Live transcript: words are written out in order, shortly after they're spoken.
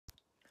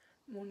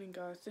Morning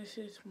guys, this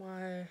is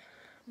my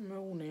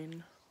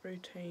morning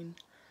routine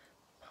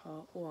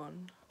part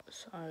 1.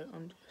 So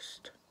I'm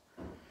just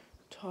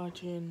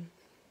tidying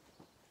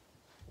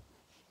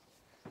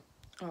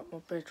up my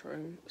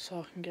bedroom so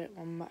I can get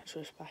my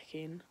mattress back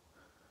in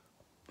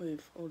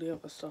with all the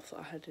other stuff that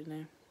I had in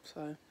there.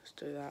 So let's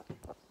do that.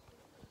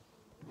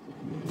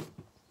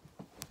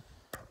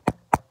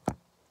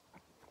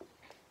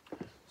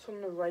 It's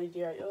on the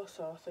radiator,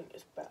 so I think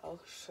it's better to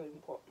see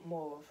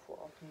more of what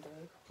I can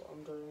do, what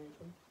I'm doing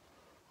even.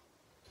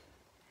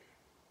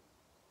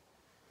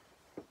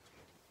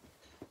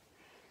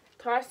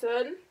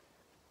 Tyson!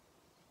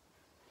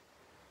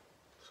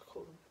 Just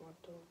calling for my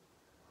dog.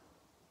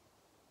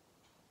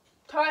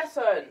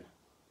 Tyson!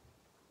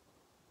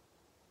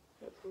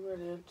 Looks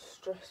really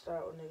stressed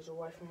out and he's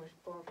away from his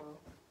brother.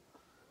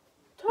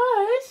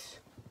 Tys!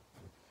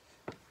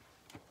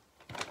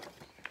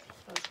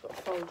 I've just got a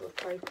folder of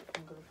paper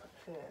I'm going to put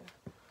here.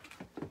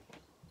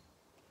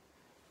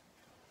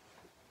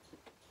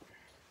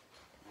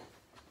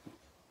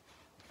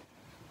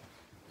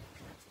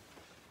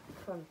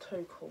 Found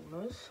 2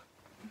 corners.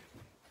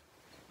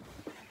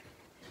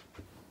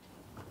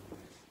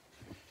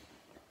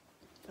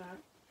 That.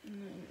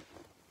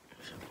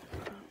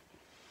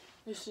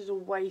 This is a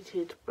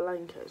weighted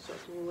blanket, so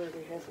it's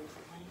really heavy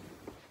for me.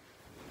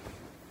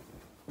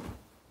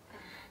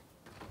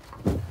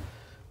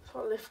 It's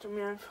like lifting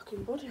my own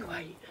fucking body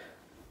weight.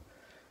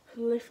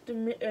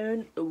 Lifting my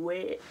own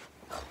weight.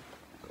 Oh,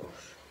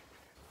 gosh.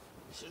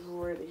 This is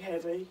really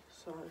heavy,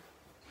 so.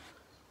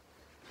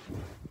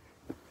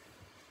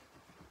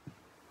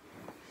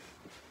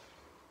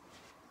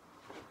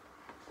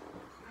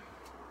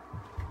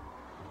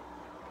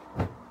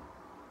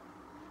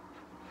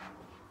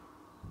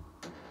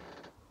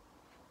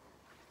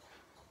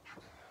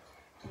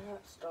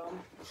 That's done.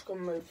 I'm just going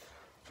to move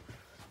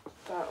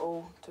that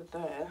all to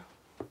there.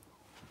 I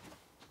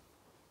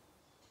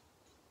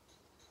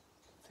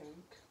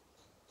think.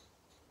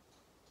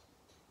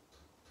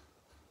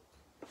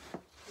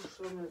 Just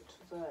going to move it to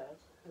there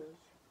because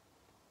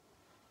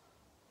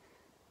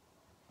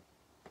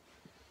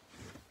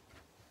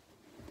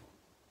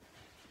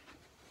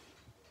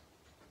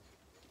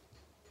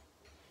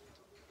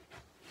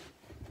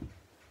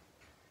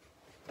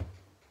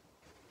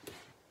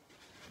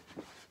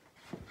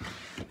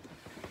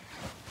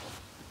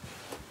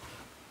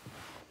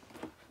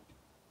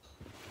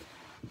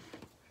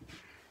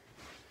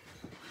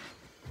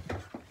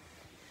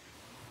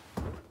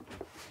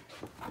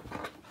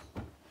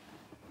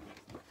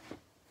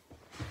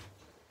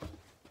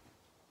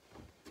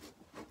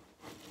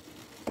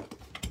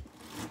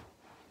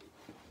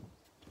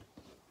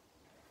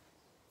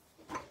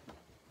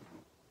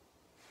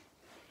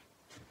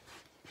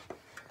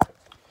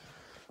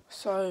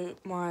so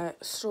my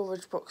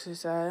storage box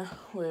is there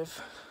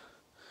with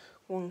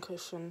 1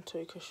 cushion,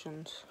 2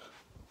 cushions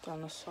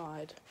down the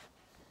side.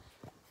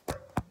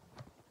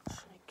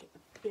 Just get the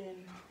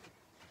bin.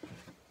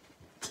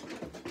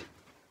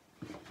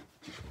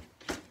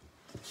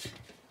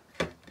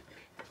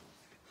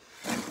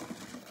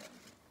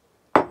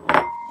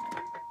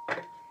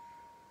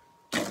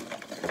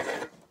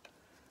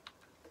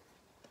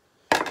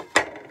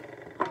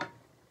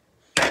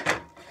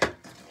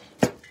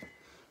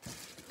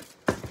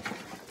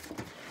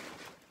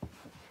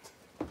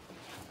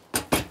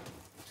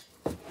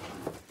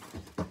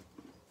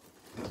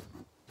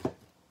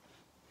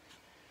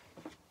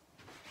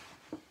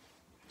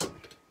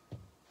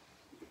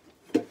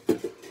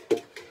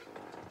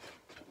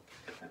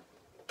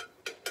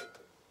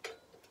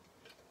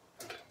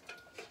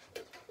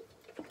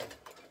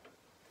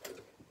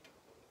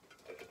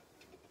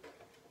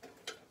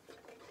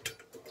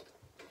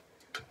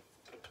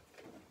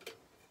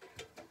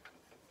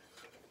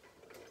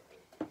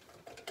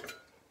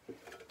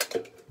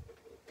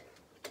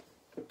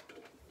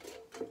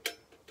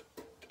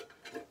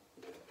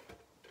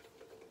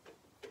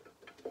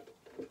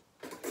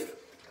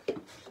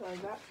 So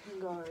that can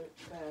go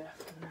there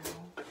for now.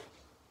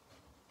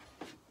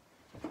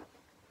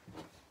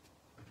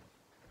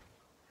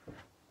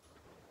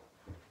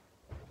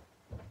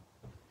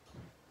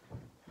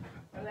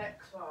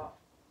 Alexa,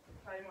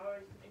 play my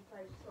recently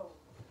played song.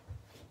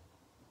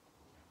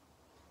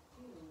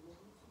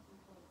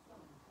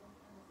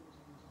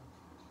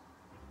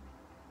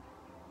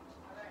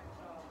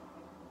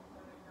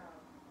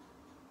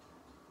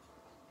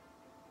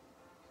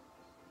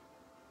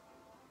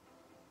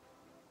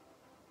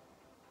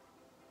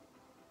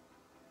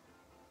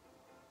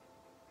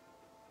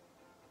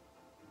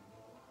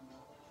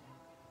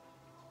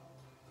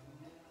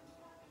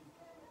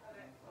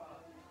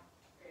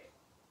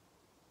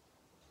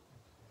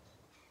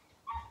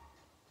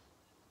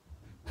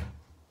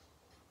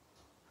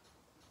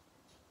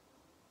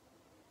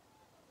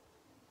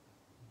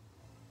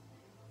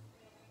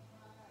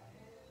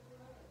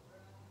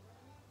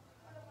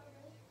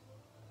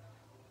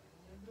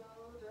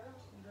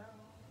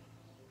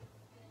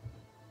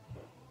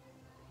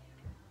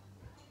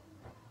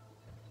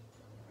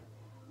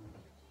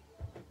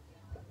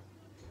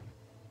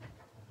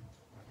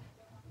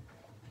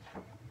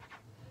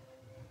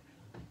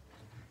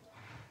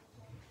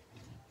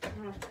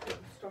 gonna have to put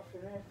the stuff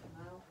in there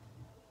for now.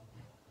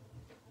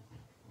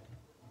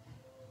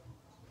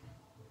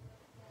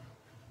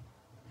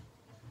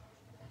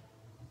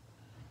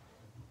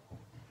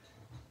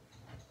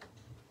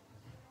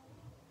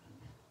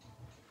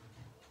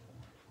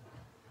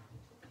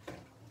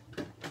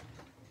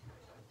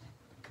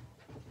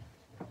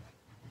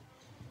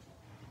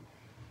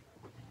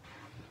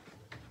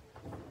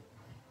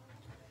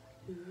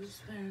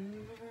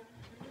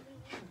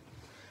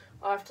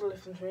 I have to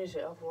listen to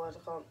music, otherwise I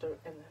can't do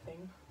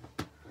anything.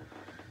 To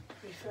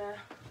be fair.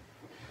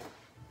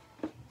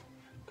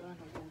 Going on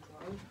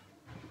wardrobe.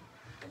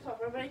 What's up,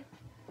 Ruby?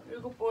 You're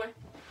a good boy.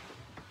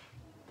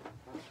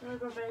 What's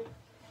up, Ruby?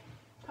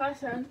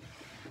 Tyson.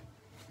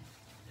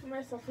 Come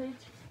here, sausage.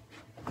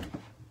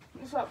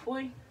 What's up,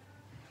 boy?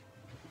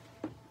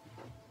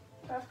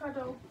 Let's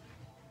cuddle.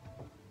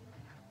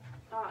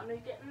 Alright, I need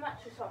to get the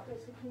mattress up here,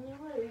 so can you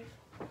move?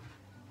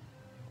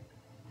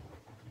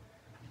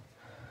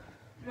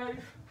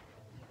 Move.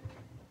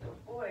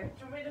 Good boy.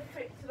 Do you want me to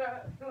fix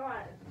that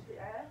line?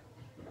 Yeah?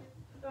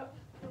 Look,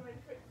 do you want me to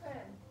fix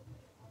them?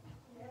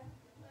 Yeah?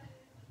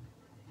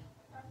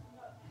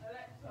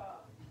 Alexa,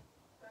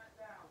 turn it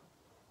down.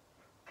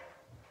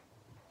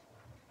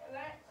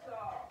 Alexa,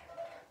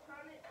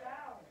 turn it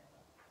down.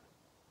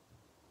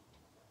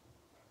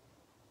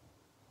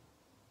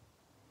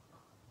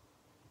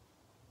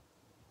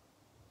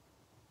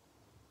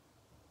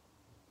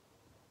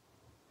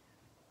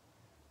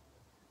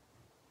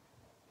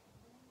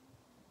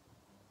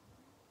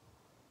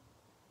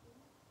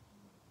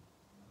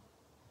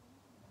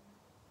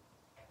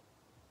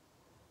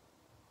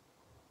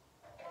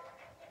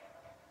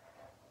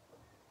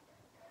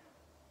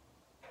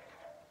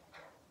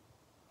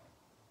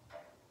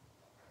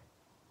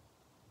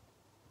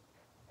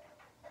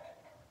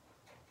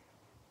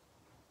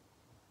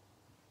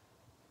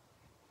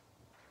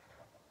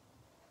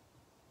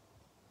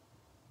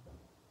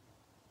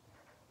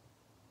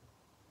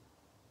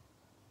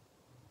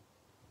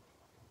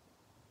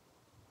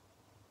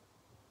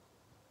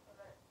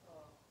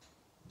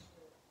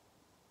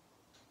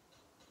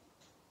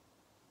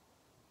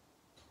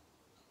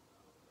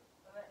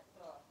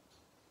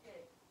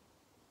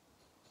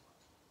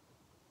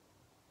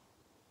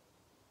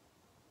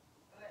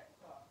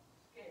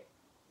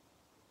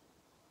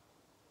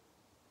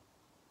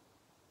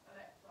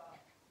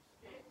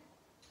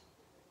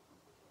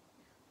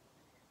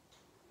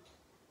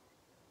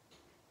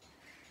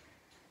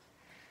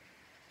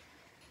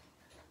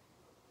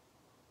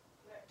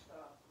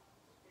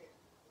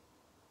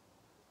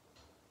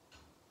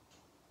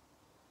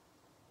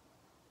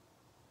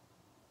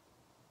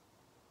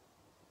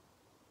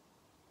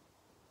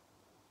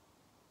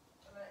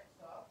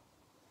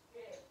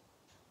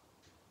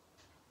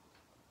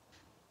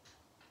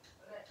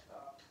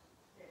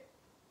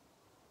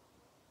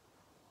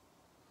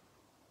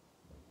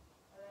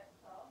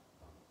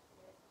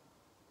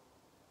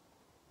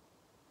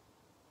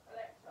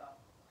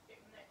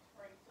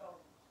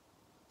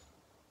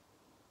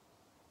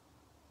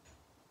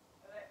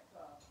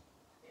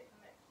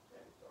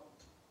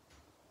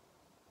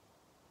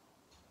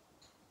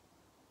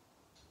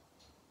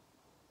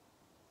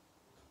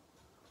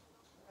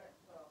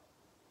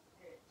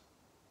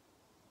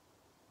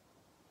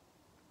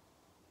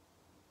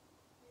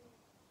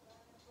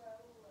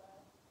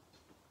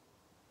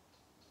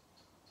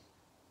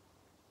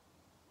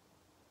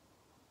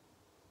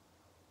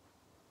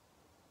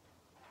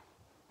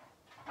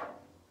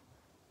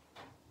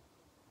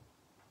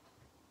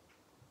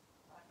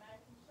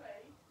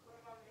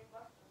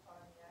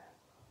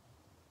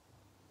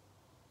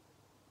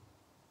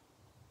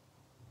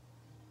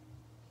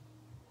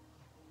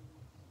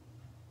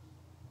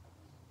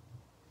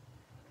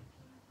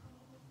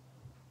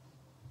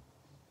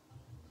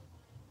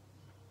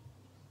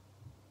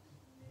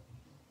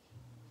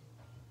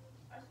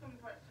 That's going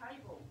to break the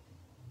table.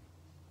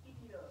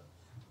 Idiots.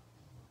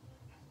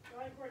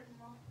 Don't break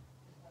my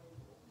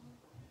table.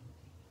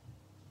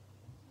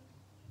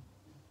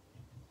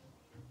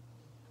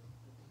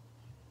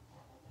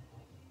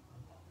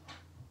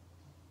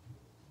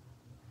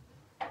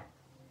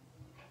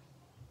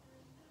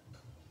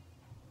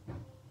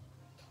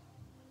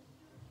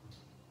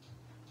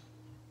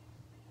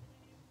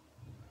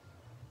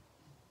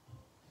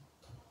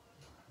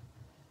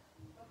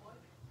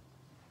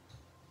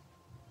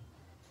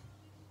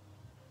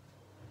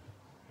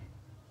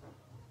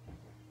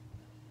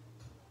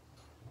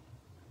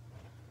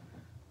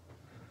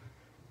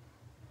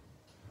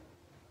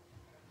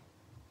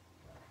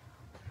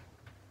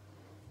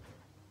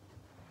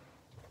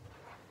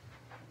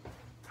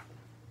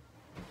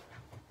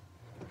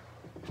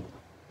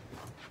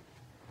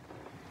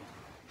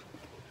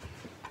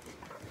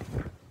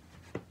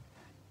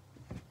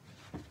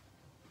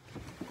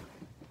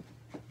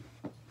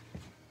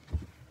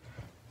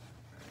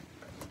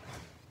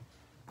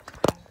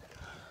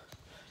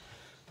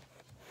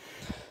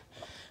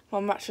 My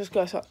mattress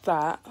goes like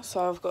that,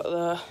 so I've got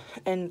the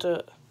end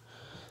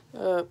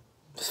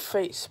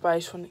feet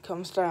space when it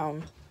comes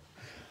down,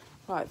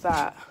 like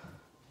that.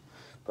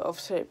 but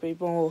obviously it'd be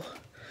more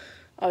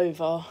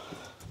over.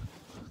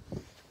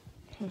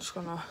 I'm just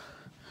gonna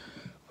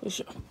push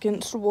it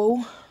against the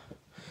wall,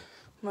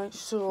 make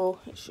sure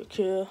it's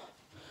secure,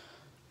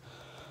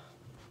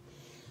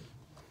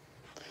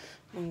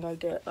 and go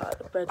get like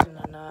the bedding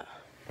and that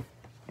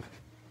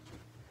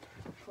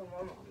from my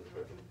mum's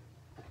room.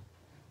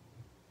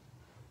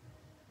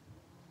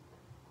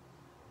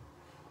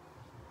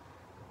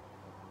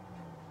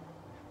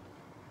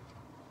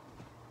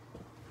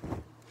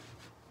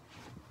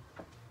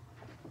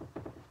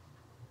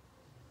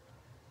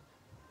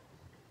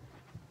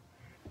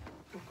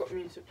 I've got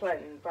music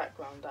playing in the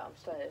background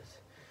downstairs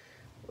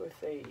with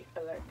the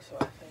Alexa,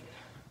 I think.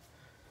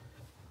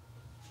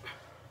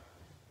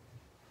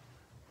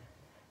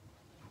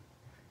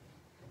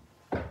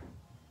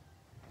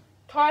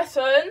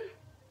 Tyson,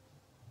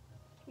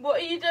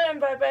 what are you doing,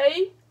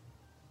 baby?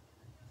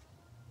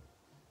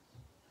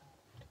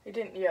 He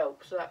didn't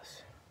yelp, so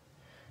that's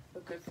a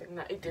good thing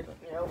that he didn't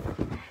yelp.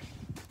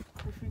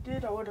 If he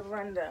did, I would have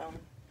ran down.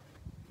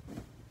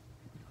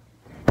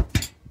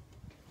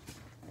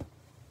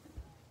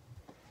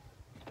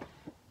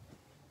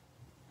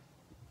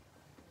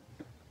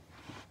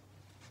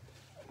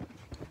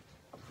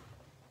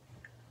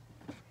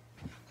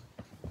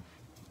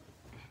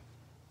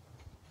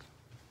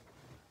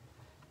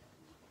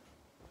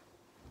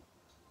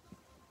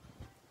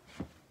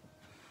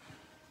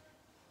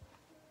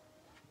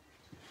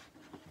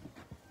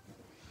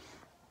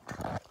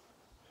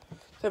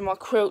 Then my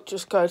quilt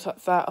just goes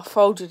like that. I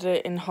folded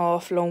it in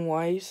half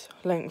lengthways.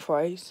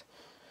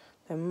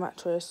 Then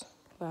mattress,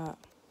 that.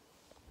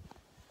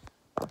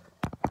 I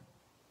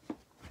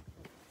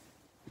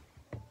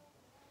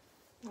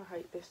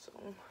hate this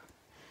song.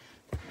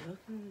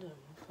 Looking down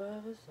my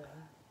father's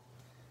side.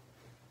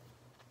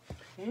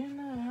 In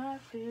a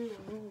happy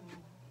room.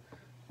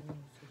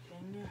 Music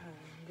in your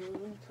hand,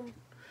 doing fun.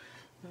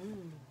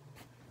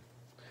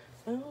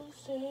 Those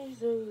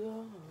days are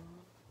gone.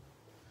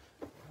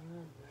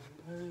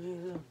 I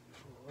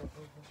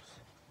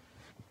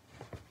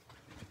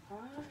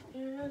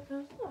hear the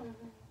song.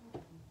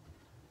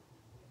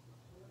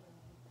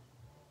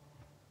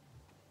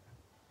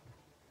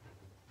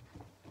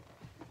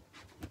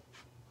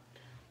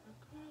 I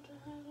could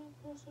have had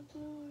a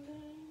possible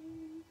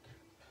link.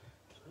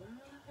 So I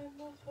had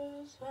my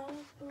first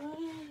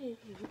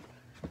heartbreak.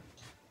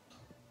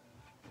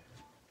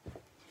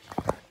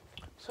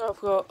 So I've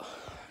got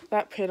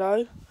that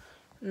pillow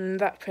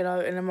and that pillow,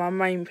 and then my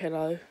main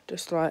pillow,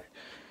 just like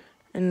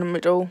in the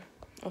middle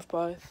of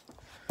both.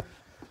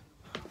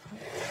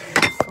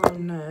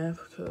 Phone there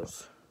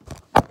because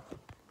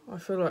I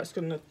feel like it's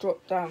going to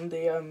drop down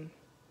the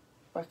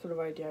back of the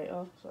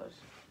radiator, so I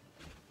just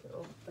put it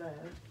off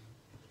there.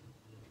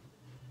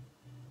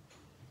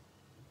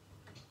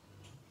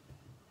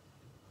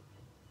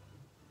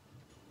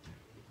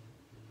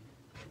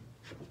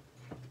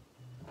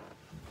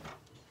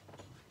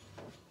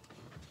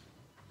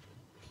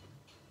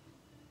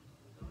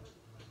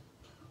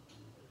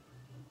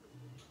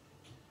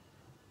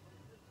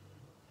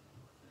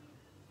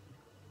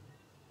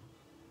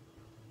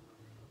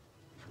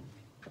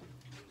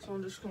 So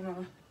I'm just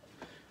gonna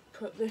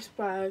put this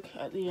bag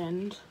at the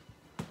end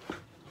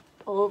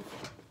of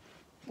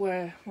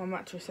where my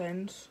mattress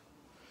ends.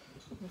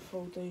 I'm gonna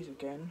fold these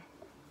again.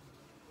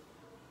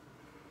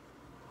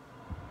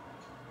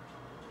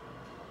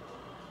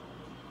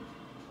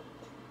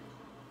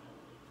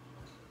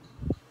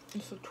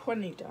 It's a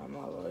 20 down my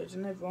road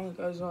and everyone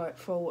goes like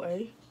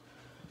 40.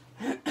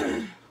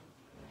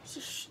 It's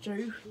just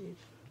stupid.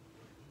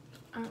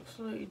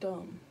 Absolutely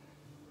dumb.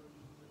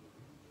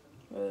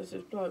 There was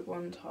this bloke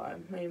one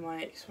time, me and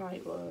my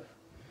ex-mate were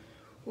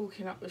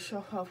walking up the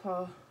shop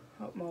up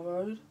my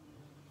road,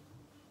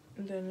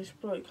 and then this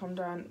bloke come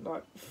down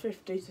like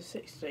 50 to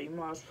 60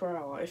 miles per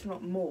hour, if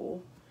not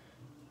more.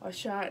 I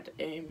shouted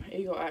at him,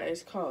 he got out of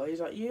his car, he's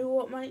like, "You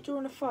what, mate, do you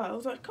want to fight?" I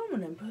was like, "Come on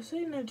then,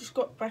 pussy," and then just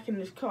got back in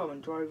his car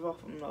and drove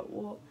off. I'm like,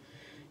 "What?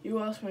 You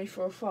asked me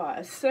for a fight?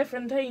 A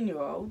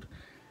 17-year-old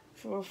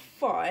for a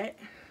fight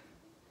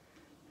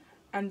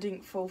and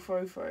didn't go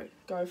through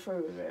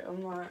with it."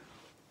 I'm like,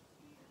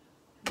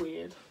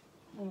 weird,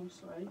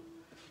 honestly.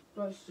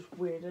 That's just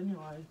weird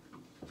anyway.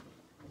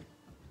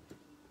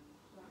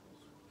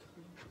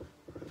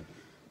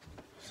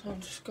 So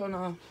I'm just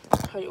gonna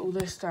take all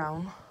this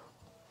down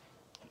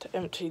to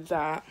empty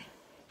that.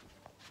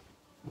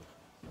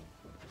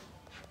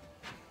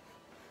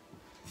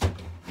 No,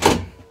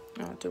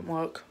 it didn't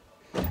work.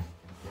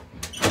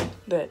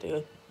 There it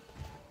did.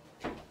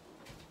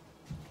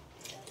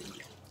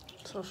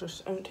 So I've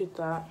just emptied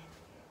that.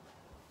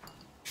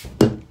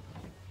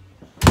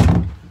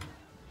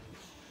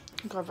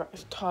 Go back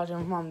to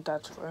tidying mum and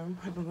dad's room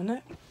in a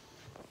minute.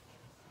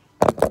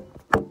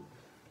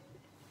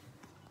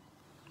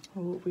 I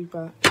will be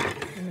back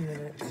in a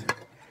minute.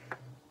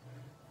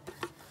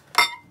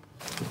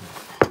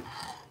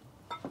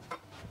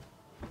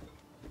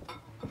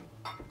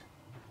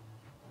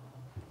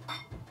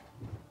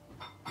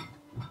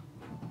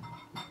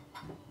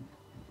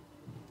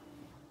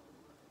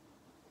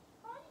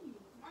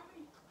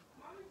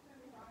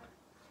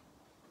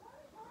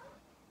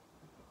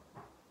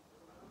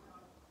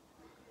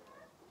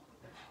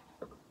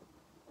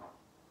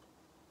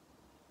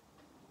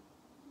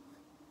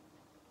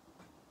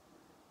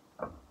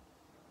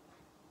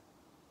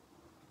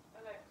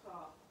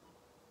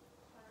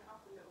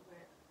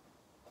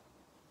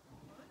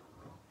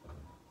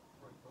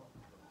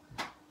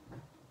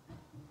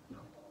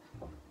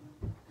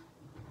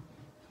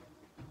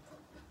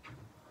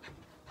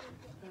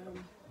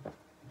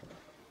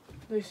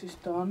 this is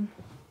done.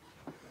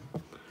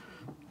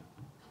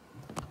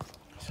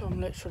 So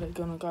I'm literally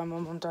gonna go in my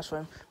mum and dad's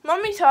room.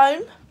 Mummy's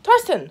home.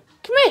 Tyson,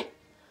 come here.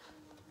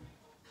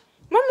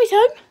 Mummy's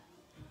home.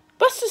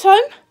 Buster's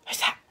home. Who's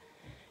that?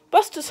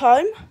 Buster's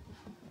home.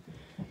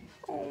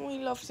 Oh, we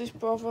love this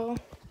brother.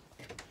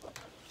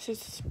 This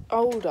is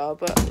older,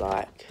 but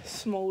like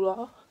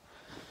smaller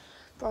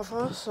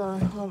brother, so I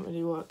haven't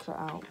really worked that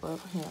out, but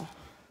yeah.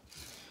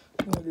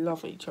 We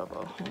love each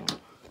other. Hang on.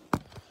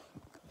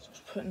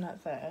 Just putting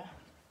that there.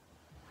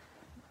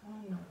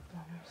 Oh no,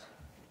 bums.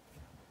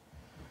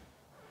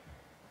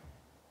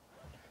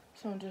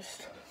 So I'm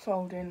just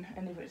folding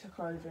any bits of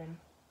clothing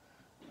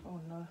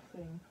on the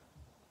thing.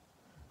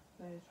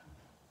 There's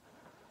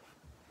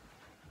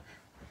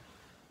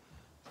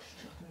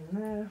in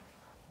there.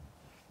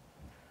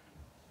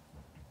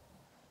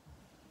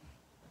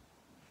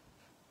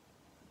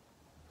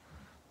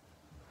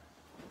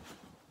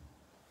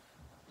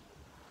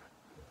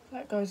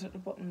 That goes at the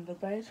bottom of the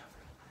bed. So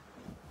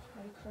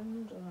clean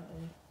and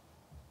dirty.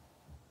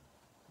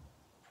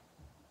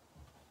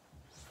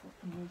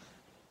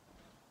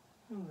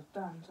 Oh, the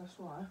dams, that's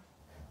why.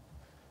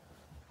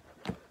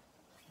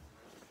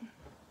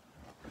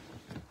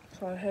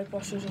 So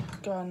hairbrushes are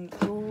going to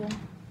the drawer.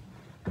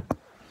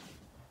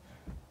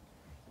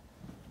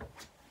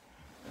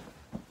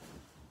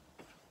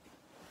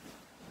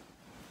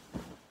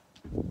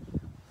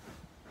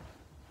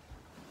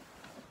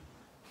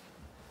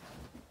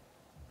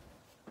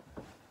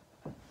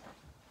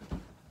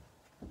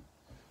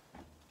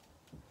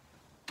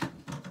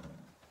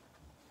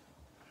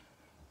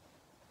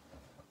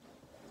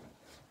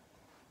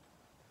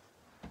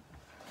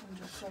 I'm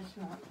just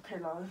shaking out the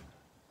pillow.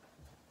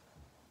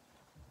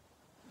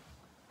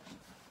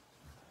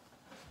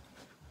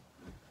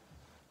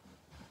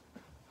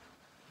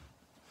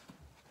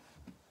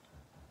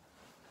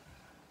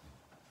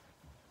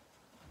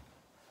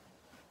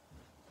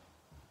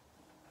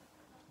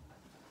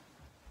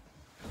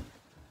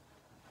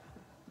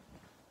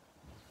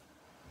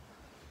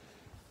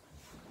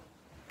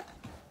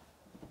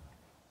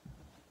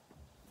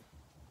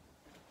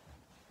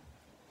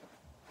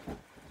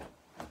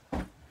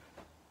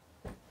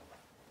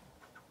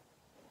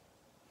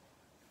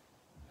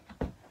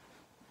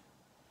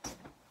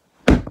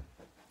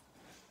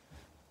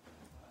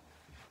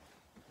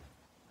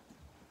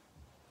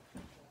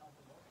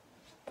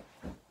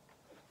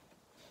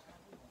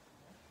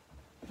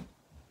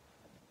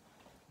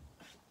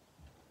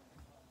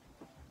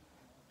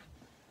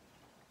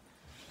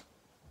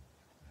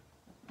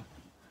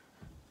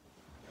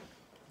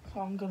 So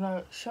I'm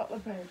gonna shut the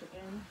bed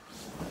again,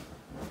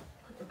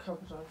 put the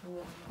covers over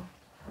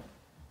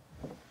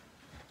water,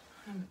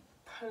 and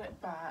pull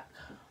it back,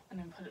 and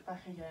then put it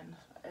back again,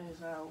 so it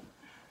airs out.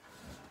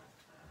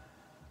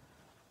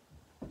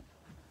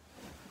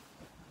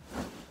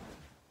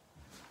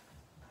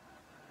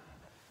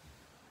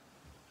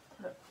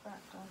 Put it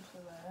back down to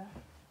there.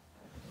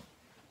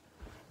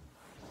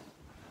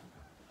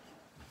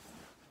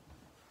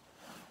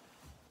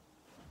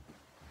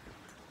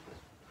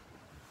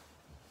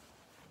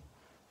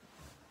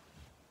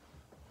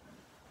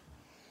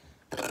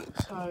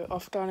 So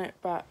I've done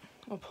it back.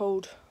 I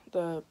pulled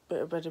the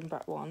bit of bedding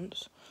back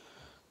once,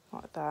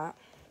 like that.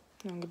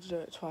 And I'm going to do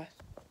it twice.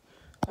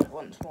 Like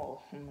once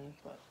more on me,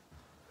 but.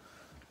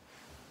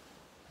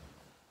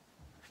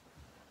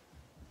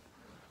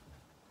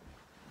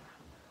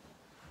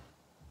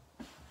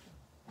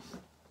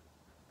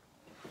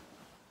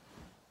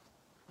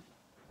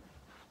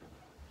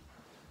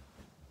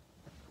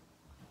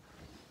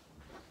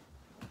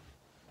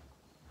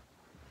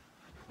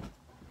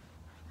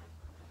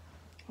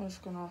 I'm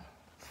just going to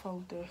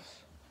fold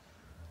this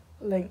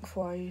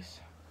lengthways.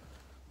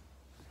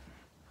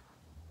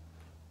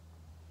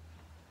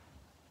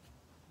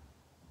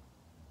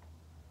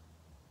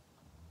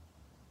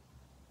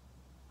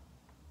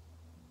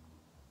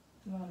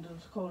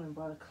 London's Calling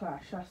by The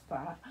Clash, that's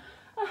that.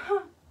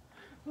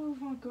 Oh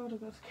my god, I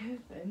got scared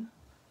then.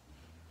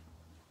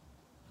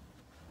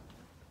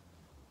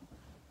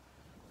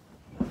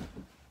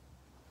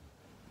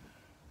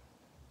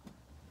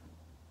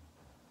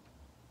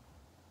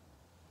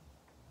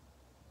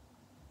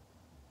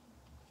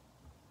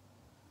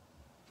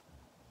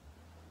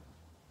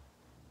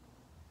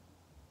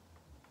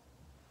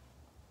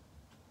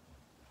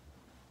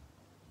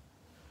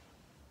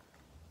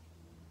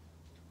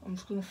 I'm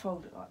just going to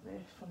fold it like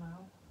this for now.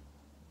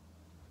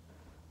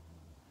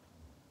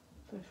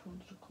 This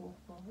one's the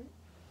corporate.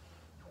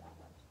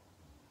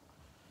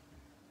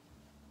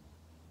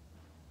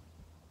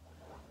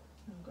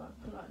 I'm going to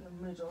put that in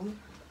the middle.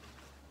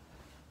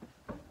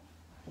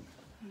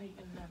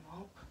 Neaten them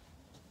up.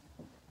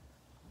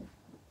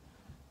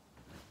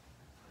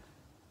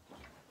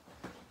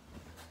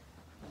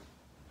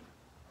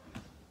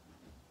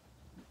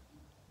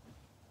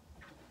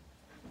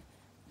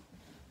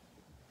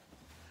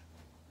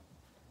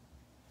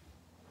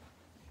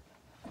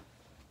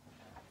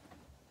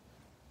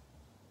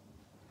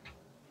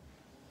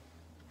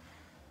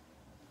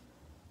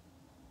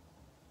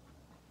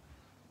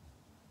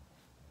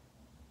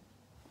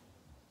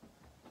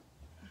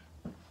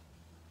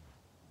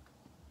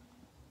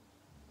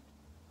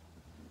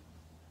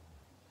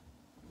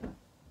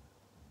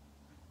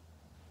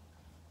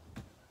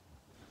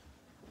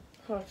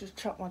 So I just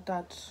chucked my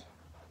dad's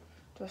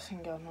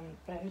dressing gown on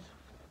the bed.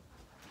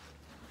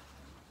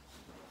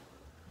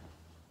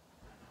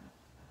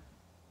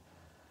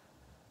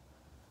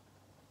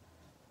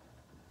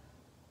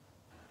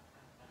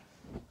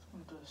 I'm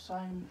going to do the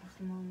same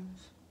with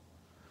mum's.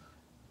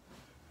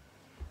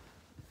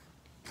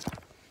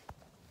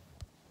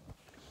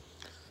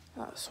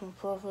 That's my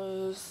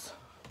brother's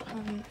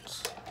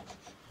pants.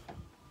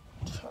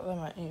 Chuck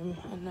them at him,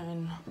 and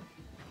then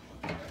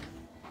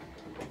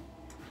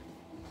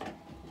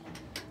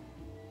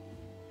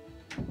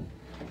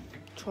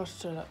try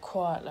to do that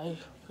quietly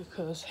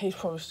because he's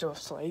probably still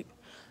asleep.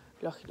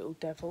 Lucky little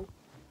devil.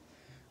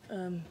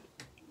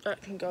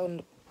 That can go on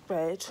the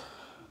bed.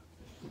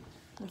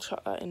 I'll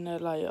chuck that in there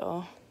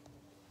later.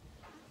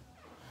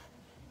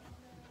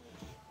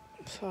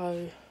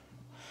 So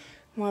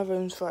my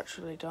room's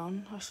virtually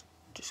done. I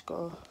just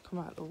gotta come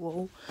out the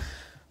wall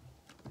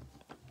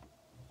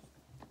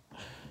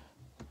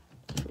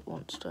if it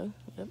wants to.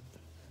 Yep.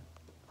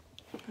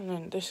 And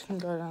then this can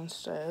go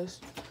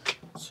downstairs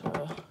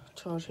to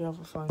charge the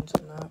other phones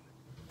and that.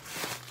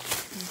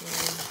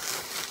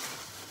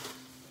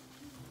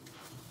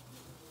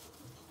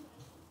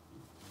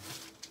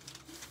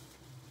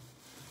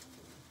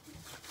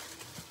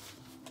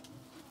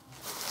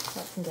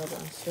 That can go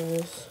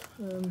downstairs.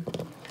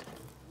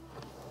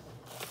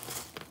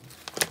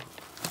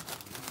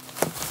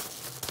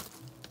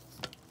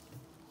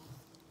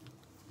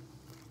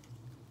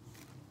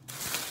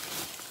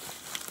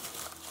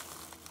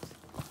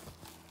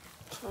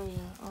 So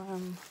yeah, I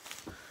am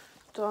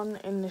done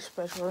in this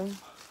bedroom.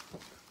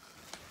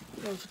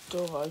 There's a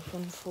door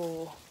open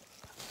for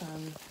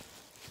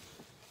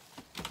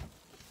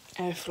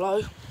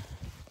airflow.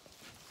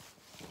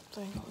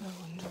 They got their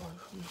window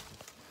open.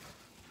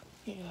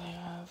 Here they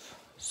have.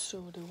 It's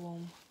still really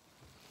warm.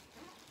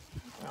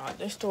 Right,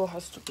 this door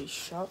has to be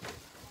shut.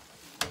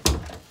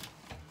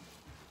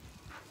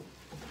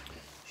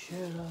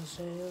 Should I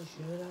stay or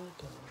should I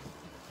go?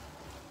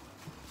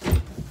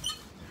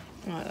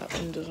 Right, that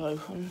window's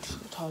open. Just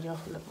got to tidy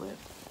up a little bit.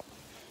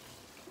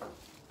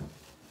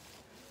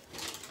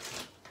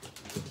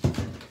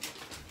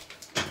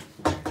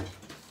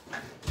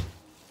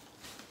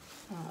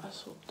 Right,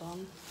 that's all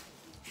done.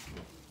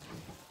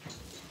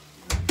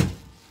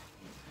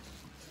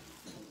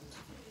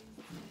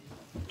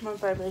 My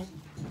baby.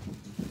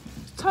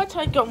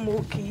 Ty got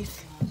walkies.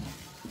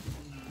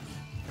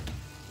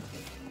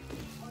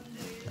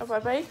 Oh,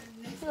 baby.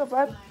 Hello,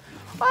 babe.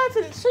 I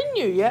haven't seen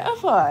you yet,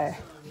 have I?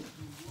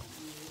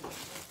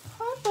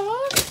 Hi,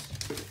 bud.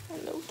 My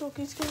little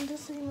doggy's coming to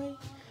see me.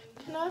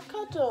 Can I have a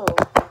cuddle?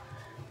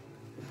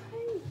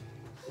 Hey.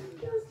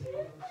 Can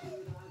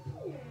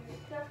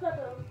I have a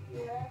cuddle?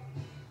 Yeah.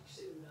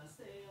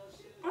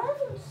 I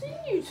haven't seen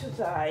you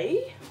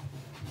today.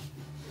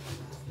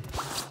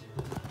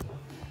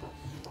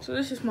 So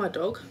this is my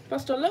dog.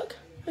 Buster, look.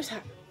 Who's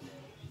that?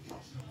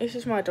 This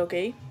is my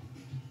doggy.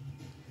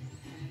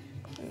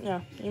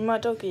 Yeah, you're my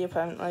doggy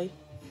apparently.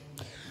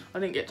 I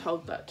didn't get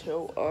told that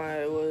till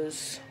I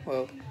was,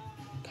 well,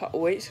 a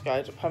couple of weeks ago.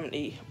 It's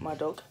apparently my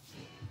dog.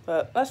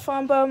 But that's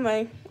fine by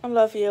me. I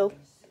love you.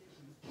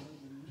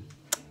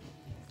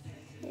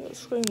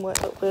 Screen wet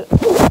a little bit.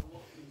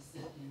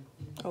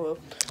 Oh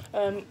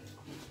well.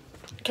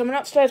 Coming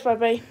upstairs,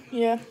 baby.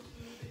 Yeah.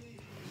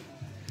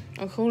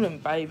 I call him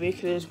baby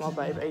because he's my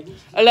baby.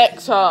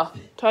 Alexa,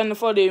 turn the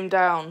volume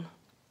down.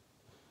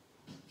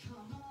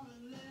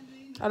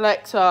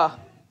 Alexa,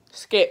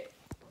 skip.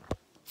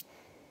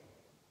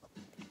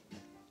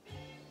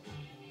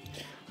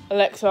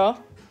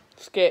 Alexa,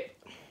 skip.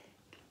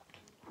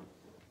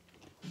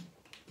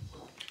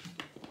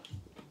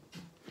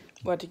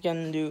 What you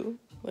gonna do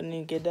when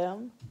you get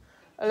down?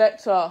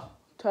 Alexa,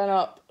 turn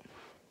up.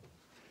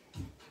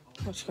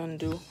 What you gonna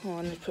do? Oh,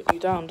 I need to put you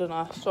down, don't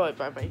I? Sorry,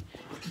 baby.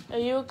 Are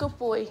you a good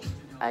boy?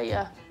 Are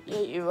ya?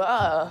 Yeah, you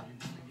are.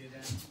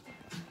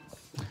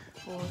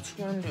 What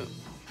you gonna do?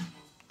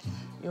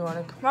 You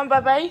wanna come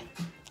on, baby?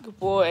 Good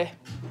boy.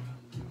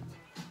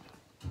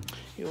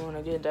 You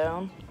wanna get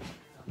down?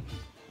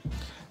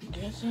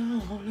 Get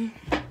down on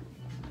it.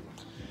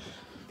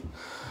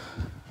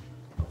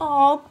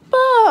 Oh,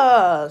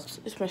 Buzz!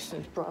 It's missing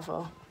his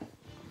brother.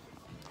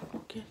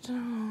 Get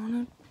down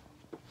on it.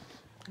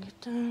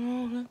 Get down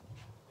on it.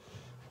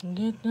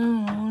 Get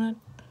down on it.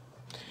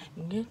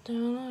 Get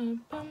down on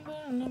it. Bum,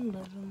 bum, bum,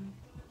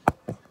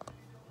 bum.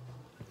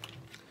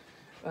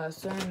 I'm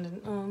standing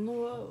on the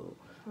wall.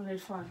 I need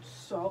to find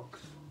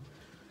socks.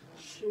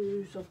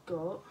 Shoes I've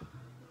got.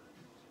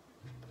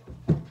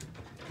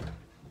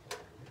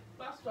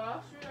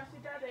 Buster, should I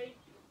see Daddy?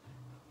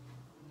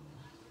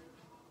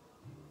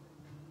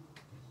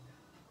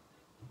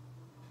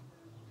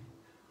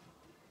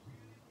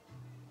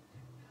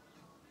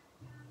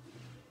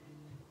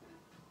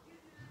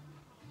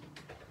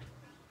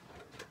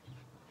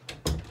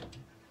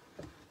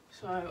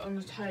 So I'm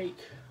going to take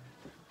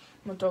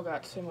my dog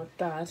out to see my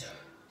dad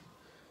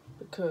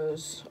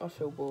because I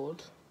feel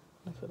bored.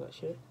 I feel like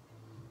shit.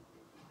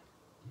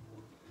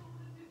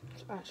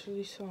 It's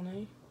actually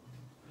sunny.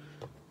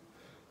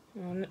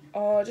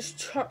 Oh, just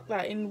chuck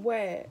that in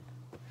wet.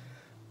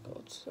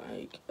 God's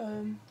sake. How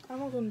am I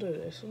going to do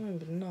this? I don't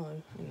even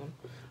know. Hang on.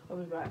 I'll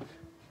be back.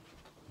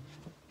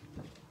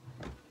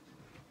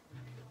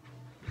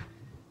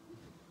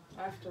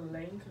 I have to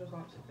lean because I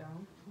can't sit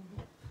down.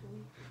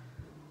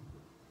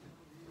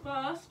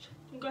 First,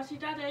 you go see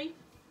Daddy.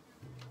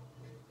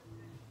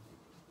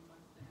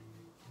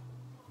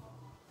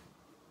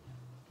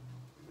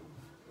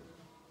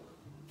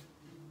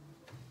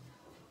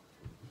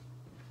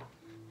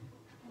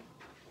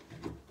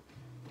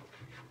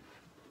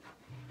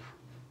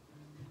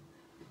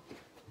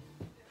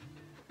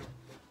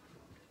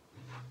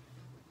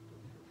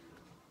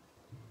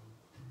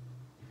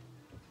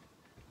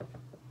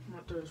 I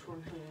might do this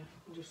one here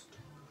and just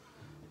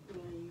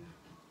lean.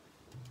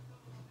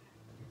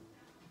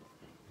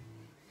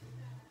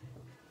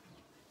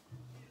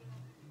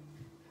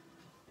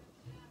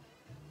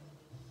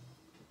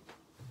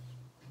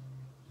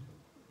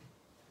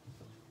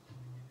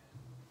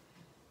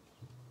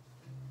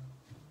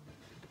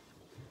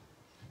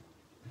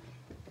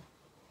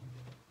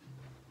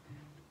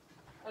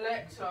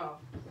 Alexa,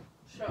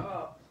 shut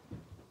up.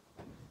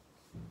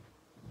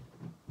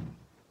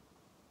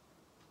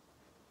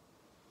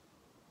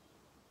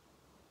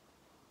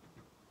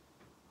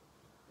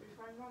 You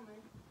find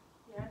Mummy?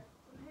 Yeah?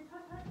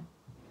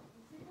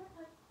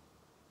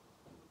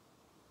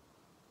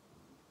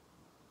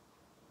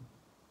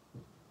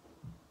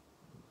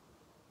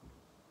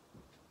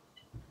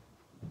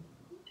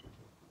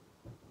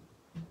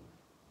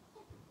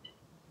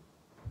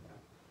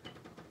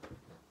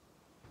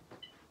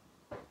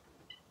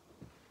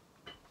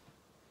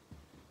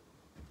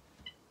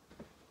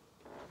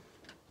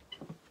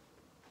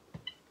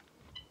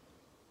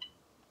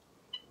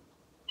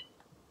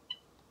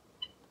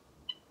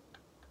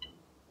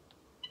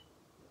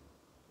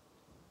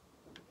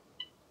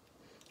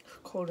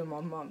 Calling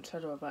my mum, tell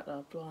her about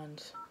the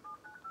blinds.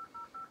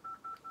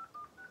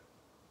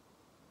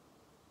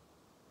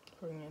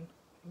 Ringing,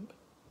 I think.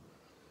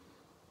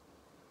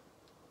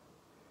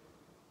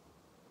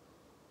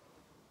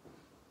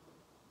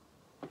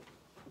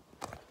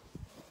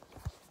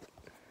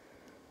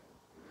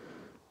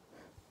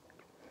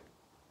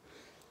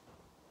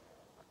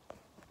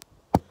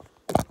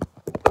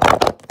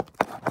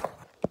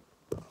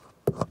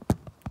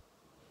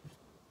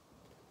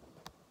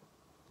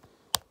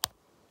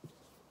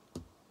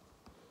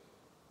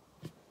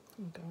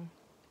 Okay.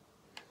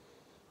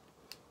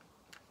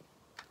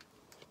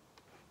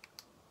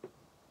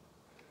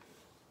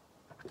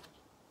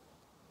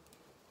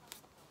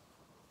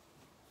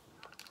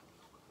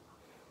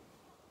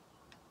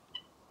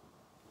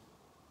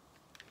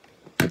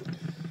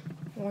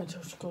 Wait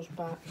till she goes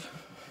back.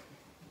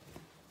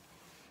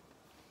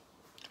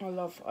 I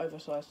love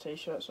oversized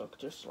t-shirts, so I could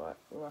just like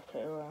wrap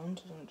it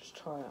around and just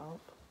try it out.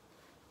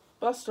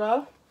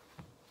 Buster,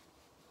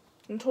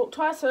 and talk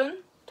Tyson.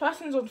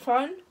 Tyson's on the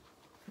phone.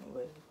 Not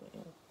really, but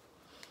yeah.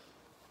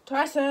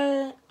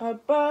 Tyson,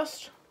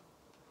 Bust.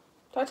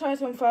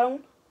 Tyson on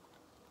phone.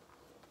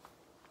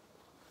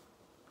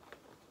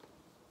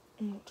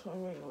 What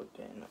time ring we're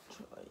getting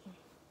actually?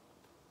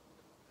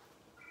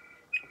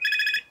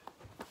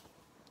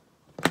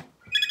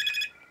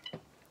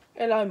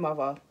 Hello,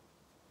 mother.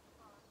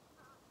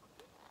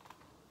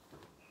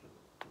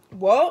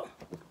 What?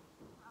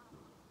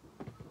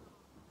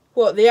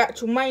 What, the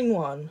actual main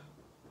one?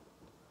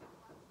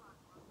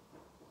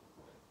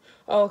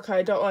 Oh,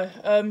 okay, don't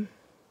worry.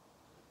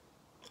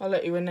 I'll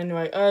let you in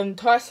anyway.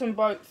 Tyson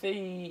broke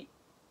the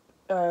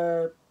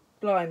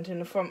blind in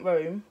the front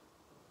room.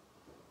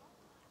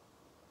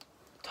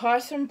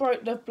 Tyson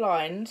broke the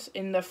blinds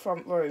in the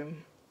front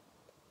room.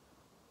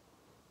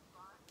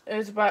 There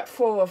was about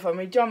 4 of them.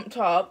 He jumped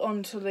up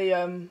onto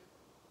the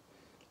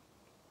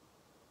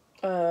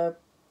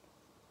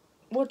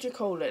what do you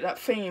call it? That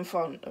thing in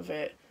front of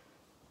it.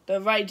 The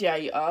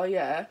radiator,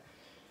 yeah.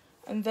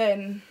 And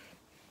then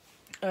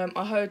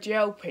I heard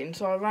yelping,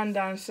 so I ran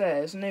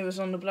downstairs and he was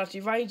on the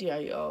bloody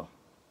radiator.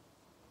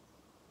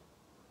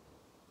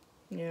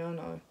 Yeah, I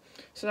know.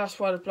 So that's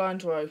why the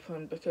blinds were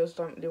open, because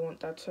I don't really want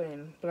Dad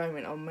seeing. Blame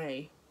it on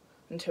me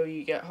until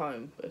you get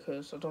home,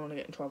 because I don't want to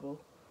get in trouble.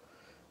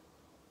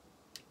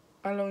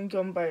 How long you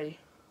gonna be?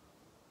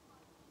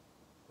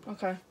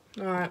 Okay,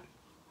 alright.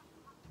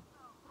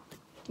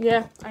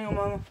 Yeah, hang on,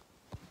 Mama.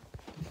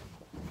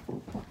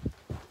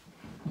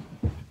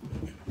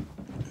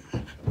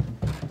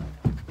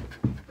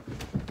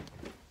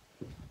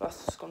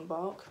 Buster's gonna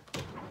bark.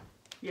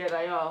 Yeah,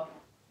 they are.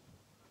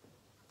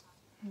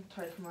 I'll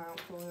take them out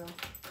for you.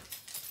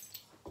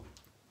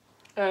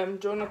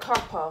 Do you want a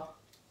cuppa?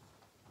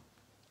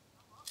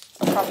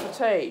 A cup of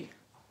tea?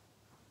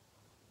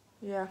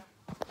 Yeah.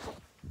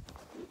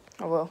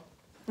 I will.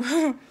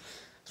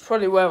 It's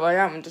probably where I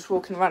am, just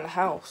walking around the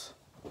house.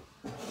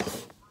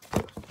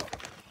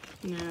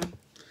 Yeah.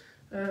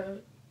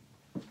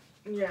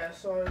 Yeah,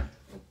 so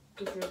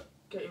get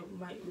your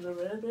mate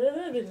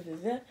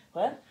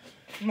what?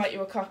 Make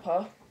you a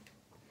cuppa.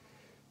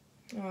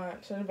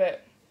 Alright, see you in a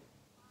bit.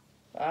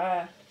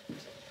 Bye.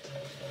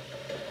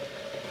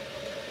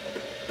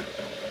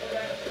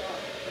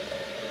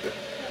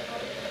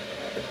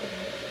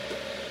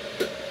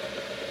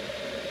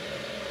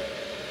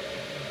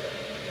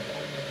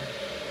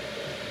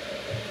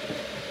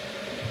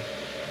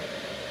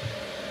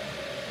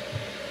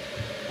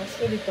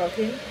 really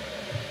bugging.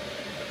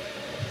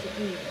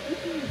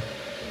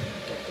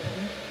 Get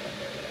down.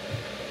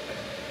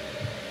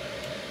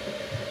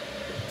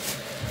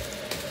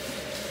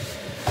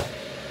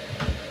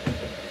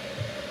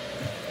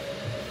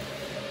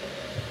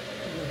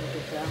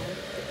 Get down.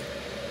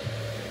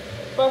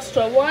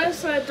 Buster, why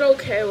is there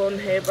dog hair on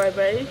here,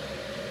 baby?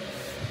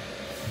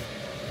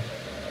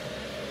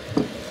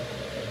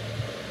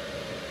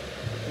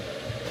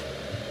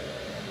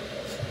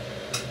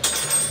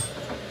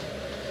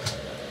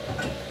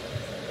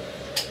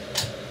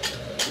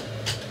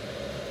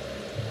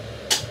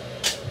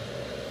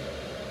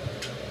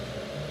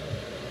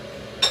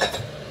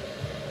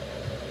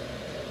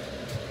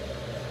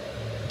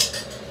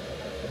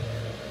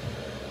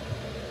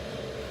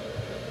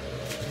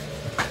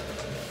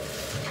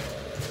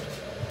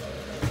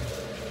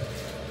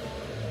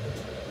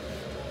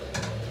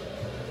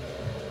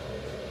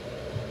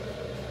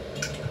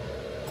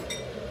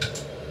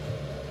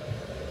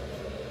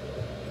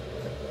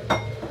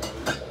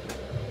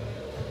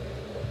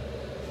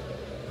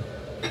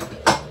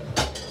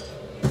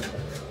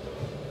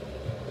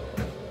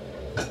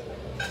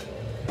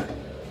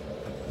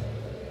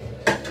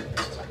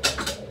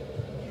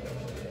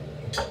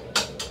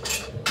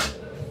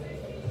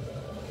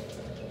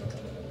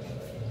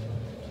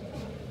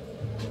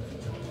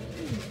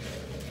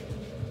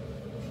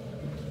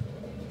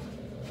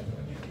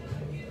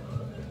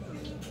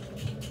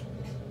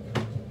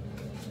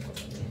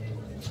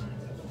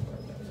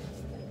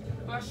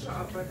 Shut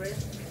up, baby.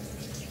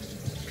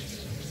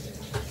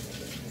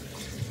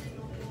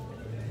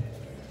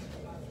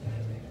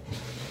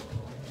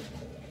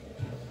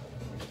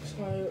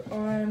 So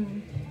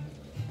I'm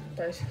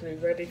basically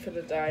ready for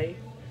the day.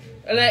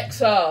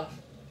 Alexa,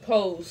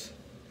 pause.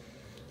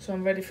 So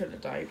I'm ready for the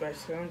day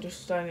basically. I'm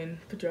just staying in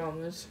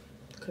pyjamas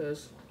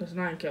because there's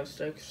nothing else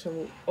to do because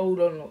we're all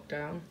on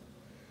lockdown.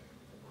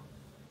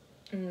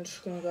 I'm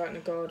just going to go out in the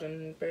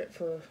garden a bit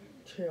for a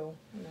chill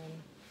and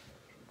then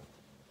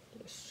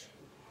just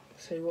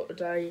see what the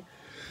day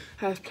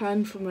has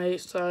planned for me.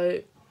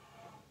 So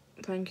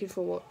thank you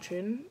for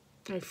watching,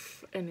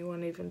 if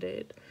anyone even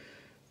did.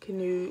 Can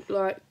you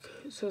like,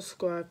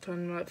 subscribe,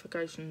 turn the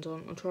notifications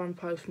on? I'll try and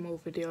post more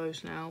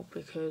videos now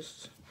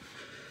because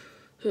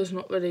there's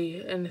not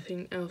really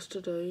anything else to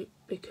do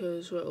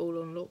because we're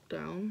all on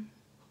lockdown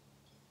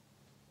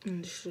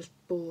and it's just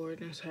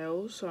boring as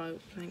hell. So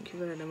thank you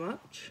very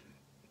much,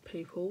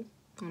 people.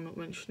 I'm not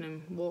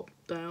mentioning what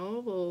they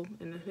are or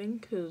anything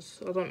because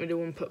I don't really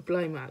want to put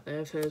blame out there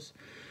if there's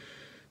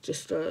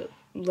just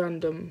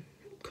random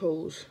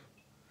calls.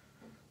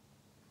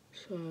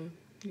 So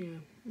yeah,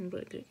 I'm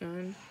ready to get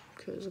going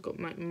because I've got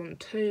to make my mum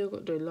tea, I've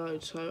got to do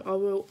loads. So I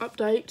will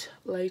update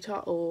later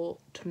or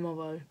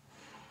tomorrow,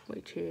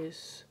 which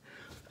is...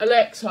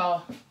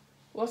 Alexa,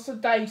 what's the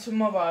day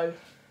tomorrow?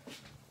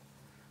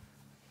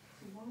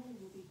 Tomorrow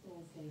will be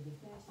Thursday, the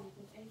 30th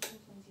of April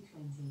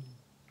 2020.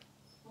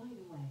 By the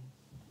way,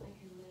 I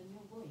can learn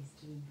your voice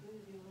to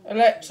improve your...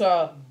 Alexa,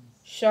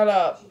 shut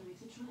up.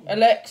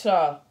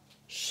 Alexa,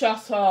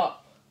 shut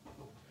up.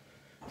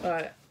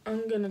 Right,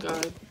 I'm gonna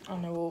go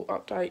and I will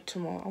update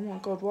tomorrow. Oh my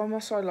god, why am I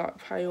so like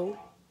pale?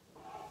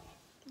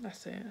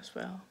 That's it as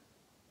well.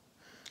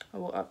 I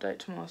will update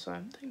tomorrow, so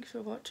thank you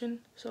for watching.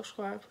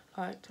 Subscribe,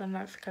 like, turn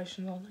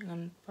notifications on,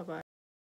 and bye bye.